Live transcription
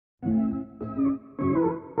Oh,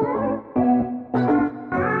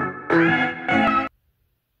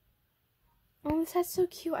 this hat's so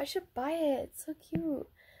cute. I should buy it. It's so cute.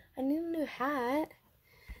 I need a new hat.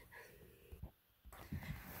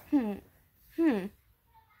 I'm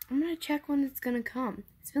gonna check when it's gonna come.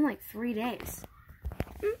 It's been like 3 days.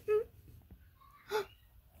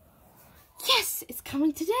 Yes, it's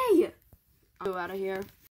coming today. I'll go out of here.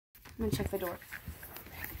 I'm gonna check the door.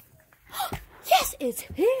 Yes, it's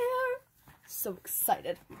here. So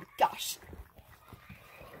excited. Gosh,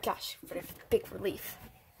 what a big relief.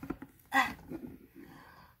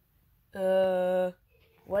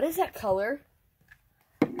 What is that color?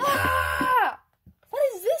 Ah! What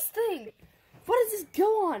is this thing? What does this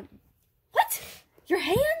go on? What? Your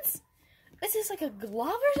hands? Is this like a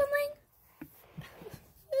glove or something?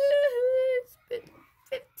 It's been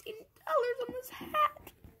 $15 on this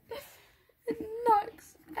hat. It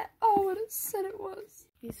knocks at all what it said it was.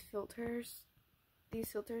 These filters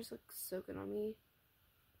look so good on me.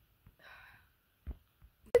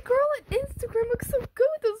 The girl at Instagram looks so good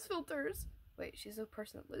with those filters. Wait, she's the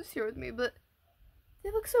person that lives here with me, but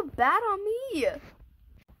they look so bad on me.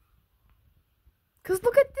 Cause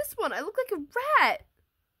look at this one, I look like a rat.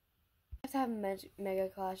 You have to have mega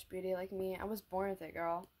clash beauty like me. I was born with it,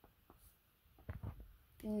 girl.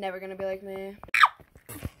 You're never gonna be like me.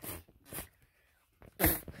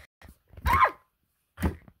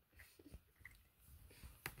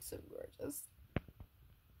 So gorgeous.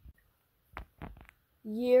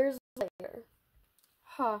 Years later.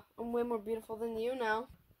 Huh, I'm way more beautiful than you now.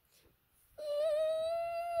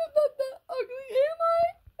 I'm not that ugly, am I?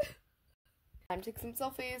 Time to take some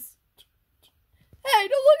selfies. Hey,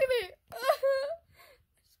 don't look at me! I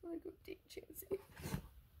just want to go date Chansey.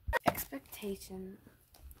 Expectation.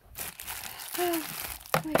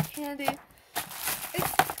 My candy.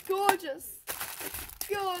 It's gorgeous. It's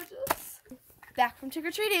gorgeous. Back from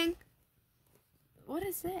trick-or-treating. What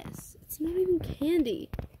is this? It's not even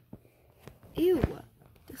candy. Ew.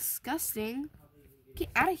 Disgusting.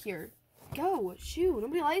 Get out of here. Go. Shoo.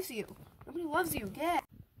 Nobody likes you. Nobody loves you. Get.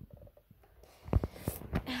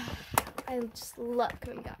 I just love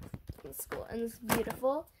coming back from school and this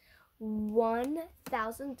beautiful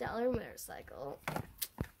 $1,000 motorcycle.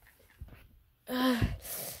 I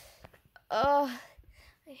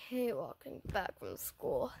hate walking back from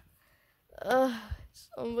school.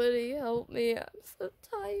 Somebody help me. I'm so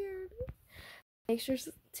tired. Make sure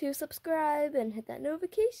to subscribe and hit that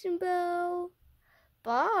notification bell.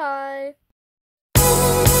 Bye.